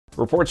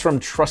Reports from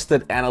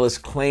trusted analysts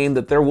claim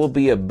that there will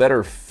be a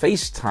better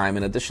FaceTime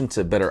in addition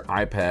to better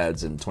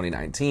iPads in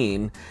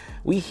 2019.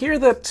 We hear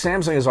that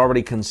Samsung is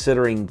already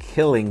considering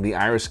killing the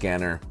iris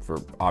scanner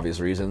for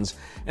obvious reasons.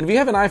 And if you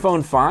have an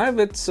iPhone 5,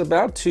 it's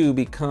about to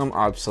become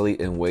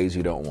obsolete in ways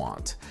you don't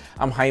want.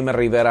 I'm Jaime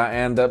Rivera,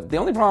 and the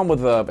only problem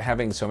with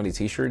having so many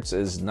t-shirts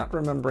is not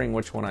remembering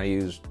which one I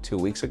used 2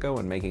 weeks ago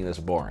and making this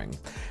boring.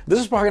 This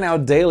is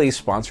Pocketnow Daily,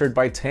 sponsored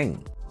by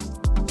Ting.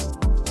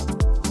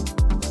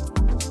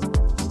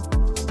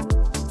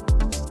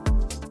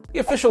 The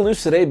official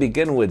news today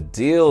begin with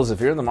deals. If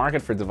you're in the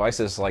market for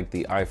devices like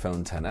the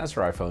iPhone XS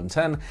or iPhone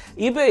X,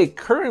 eBay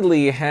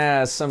currently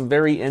has some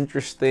very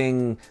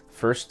interesting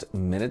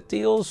first-minute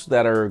deals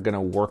that are going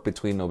to work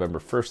between November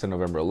 1st and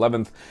November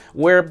 11th,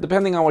 where,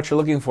 depending on what you're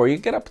looking for, you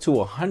get up to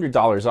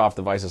 $100 off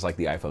devices like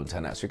the iPhone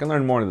XS. You can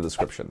learn more in the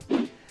description.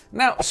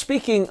 Now,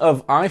 speaking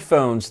of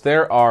iPhones,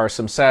 there are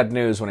some sad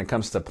news when it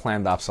comes to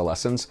planned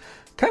obsolescence.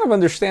 Kind of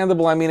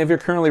understandable. I mean, if you're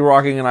currently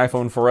rocking an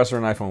iPhone 4S or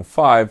an iPhone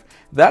 5,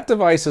 that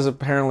device is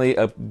apparently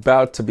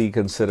about to be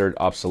considered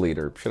obsolete,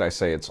 or should I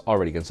say it's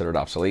already considered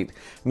obsolete,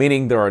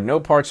 meaning there are no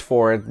parts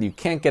for it, you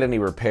can't get any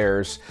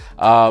repairs,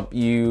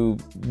 you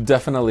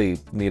definitely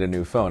need a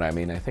new phone. I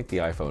mean, I think the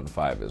iPhone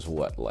 5 is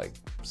what, like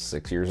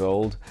 6 years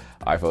old?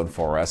 iPhone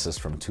 4S is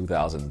from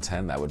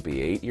 2010, that would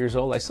be 8 years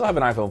old. I still have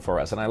an iPhone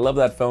 4S and I love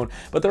that phone,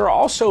 but there are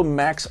also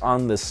Macs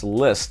on this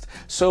list,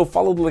 so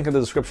follow the link in the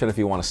description if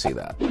you want to see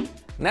that.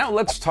 Now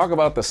let's talk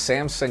about the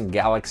Samsung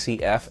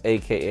Galaxy F,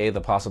 aka the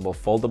possible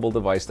foldable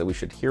device that we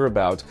should hear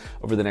about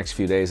over the next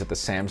few days at the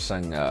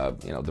Samsung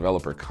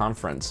developer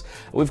conference.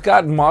 We've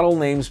got model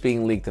names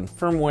being leaked in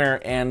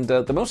firmware, and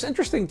the most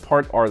interesting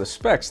part are the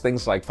specs,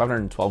 things like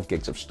 512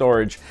 gigs of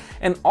storage,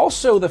 and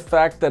also the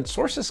fact that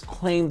sources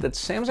claim that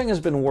Samsung has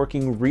been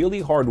working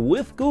really hard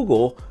with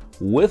Google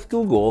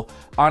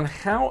on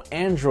how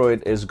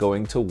Android is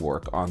going to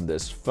work on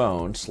this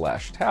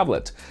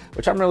phone/tablet,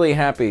 which I'm really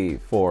happy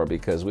for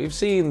because we've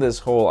seen this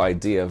whole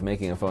idea of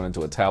making a phone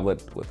into a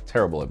tablet with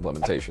terrible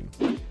implementation.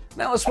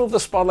 Now let's move the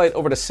spotlight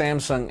over to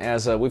Samsung,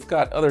 as we've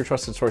got other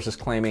trusted sources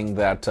claiming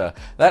that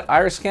that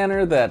iris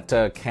scanner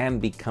that can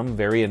become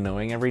very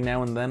annoying every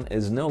now and then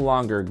is no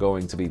longer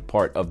going to be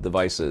part of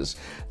devices.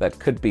 That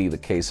could be the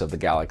case of the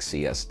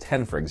Galaxy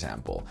S10, for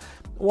example.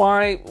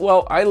 Why?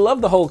 Well, I love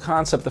the whole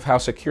concept of how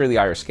secure the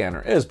iris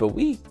scanner is, but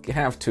we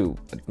have to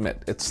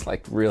admit it's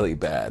like really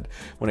bad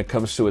when it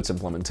comes to its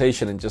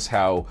implementation and just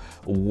how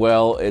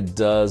well it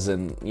does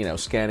in,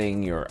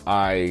 scanning your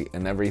eye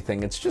and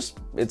everything. It's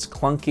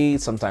clunky,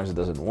 sometimes it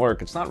doesn't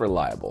work, it's not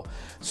reliable.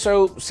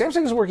 So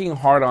Samsung is working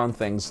hard on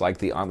things like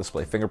the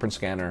on-display fingerprint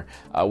scanner.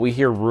 We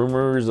hear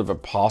rumors of a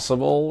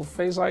possible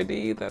Face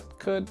ID that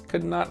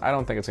could not. I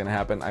don't think it's going to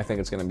happen. I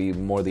think it's going to be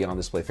more the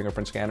on-display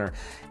fingerprint scanner.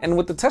 And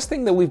with the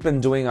testing that we've been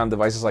doing on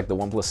devices like the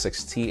OnePlus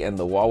 6T and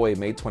the Huawei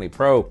Mate 20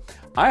 Pro,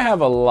 I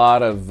have a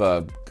lot of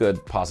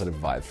good positive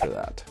vibes for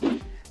that.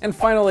 And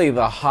finally,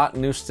 the hot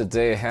news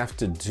today have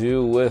to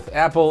do with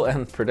Apple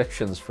and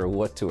predictions for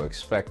what to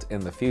expect in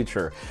the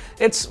future.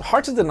 It's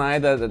hard to deny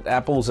that at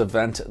Apple's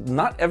event,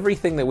 not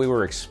everything that we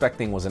were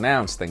expecting was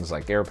announced, things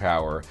like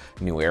AirPower,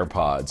 new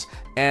AirPods,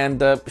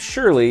 and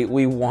surely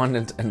we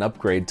wanted an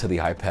upgrade to the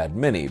iPad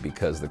mini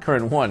because the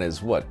current one is,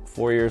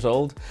 4 years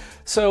old?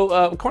 So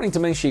according to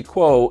Ming-Chi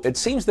Kuo, it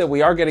seems that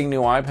we are getting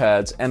new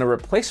iPads and a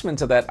replacement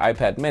to that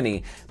iPad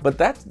mini, but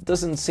that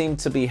doesn't seem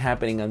to be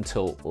happening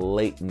until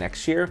late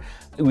next year.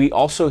 We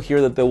also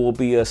hear that there will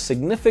be a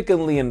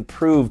significantly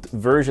improved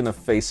version of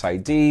Face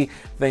ID,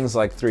 things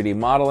like 3D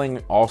modeling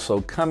also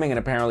coming, and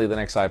apparently the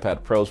next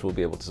iPad Pros will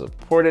be able to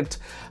support it.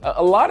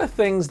 A lot of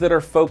things that are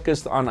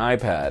focused on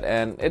iPad,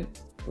 and it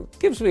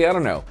gives me, I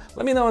don't know.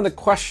 Let me know in the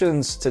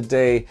questions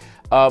today.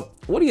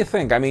 What do you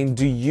think? I mean,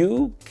 do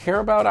you care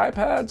about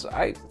iPads?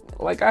 I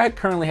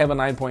currently have a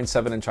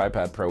 9.7-inch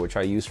iPad Pro, which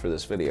I use for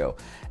this video.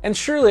 And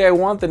surely I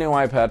want the new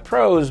iPad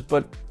Pros,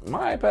 but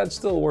my iPad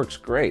still works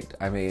great.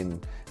 I mean,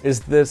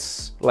 is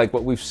this, like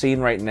what we've seen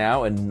right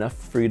now, enough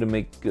for you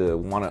to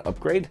want to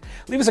upgrade?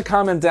 Leave us a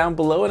comment down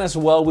below, and as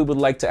well, we would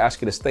like to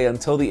ask you to stay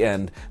until the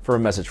end for a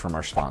message from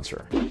our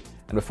sponsor.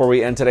 And before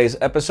we end today's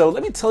episode,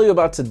 let me tell you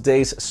about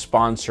today's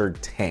sponsor,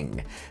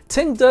 Ting.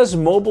 Ting does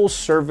mobile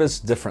service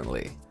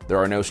differently. There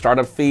are no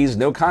startup fees,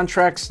 no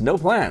contracts, no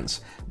plans.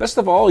 Best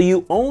of all,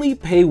 you only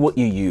pay what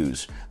you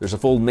use. There's a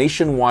full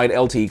nationwide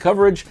LTE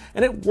coverage,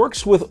 and it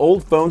works with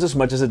old phones as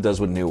much as it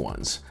does with new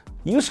ones.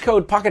 Use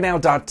code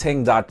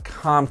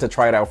pocketnow.ting.com to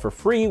try it out for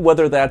free,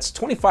 whether that's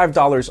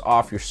 $25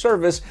 off your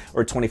service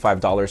or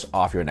 $25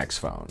 off your next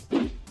phone.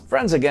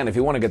 Friends, again, if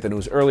you want to get the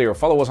news earlier,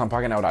 follow us on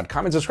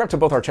pocketnow.com and subscribe to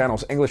both our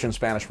channels, English and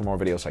Spanish, for more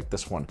videos like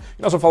this one. You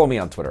can also follow me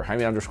on Twitter,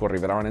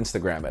 Jaime_Rivera, on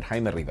Instagram at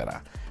Jaime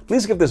Rivera.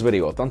 Please give this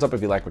video a thumbs up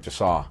if you like what you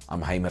saw.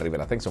 I'm Jaime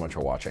Rivera. Thanks so much for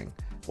watching.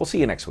 We'll see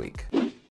you next week.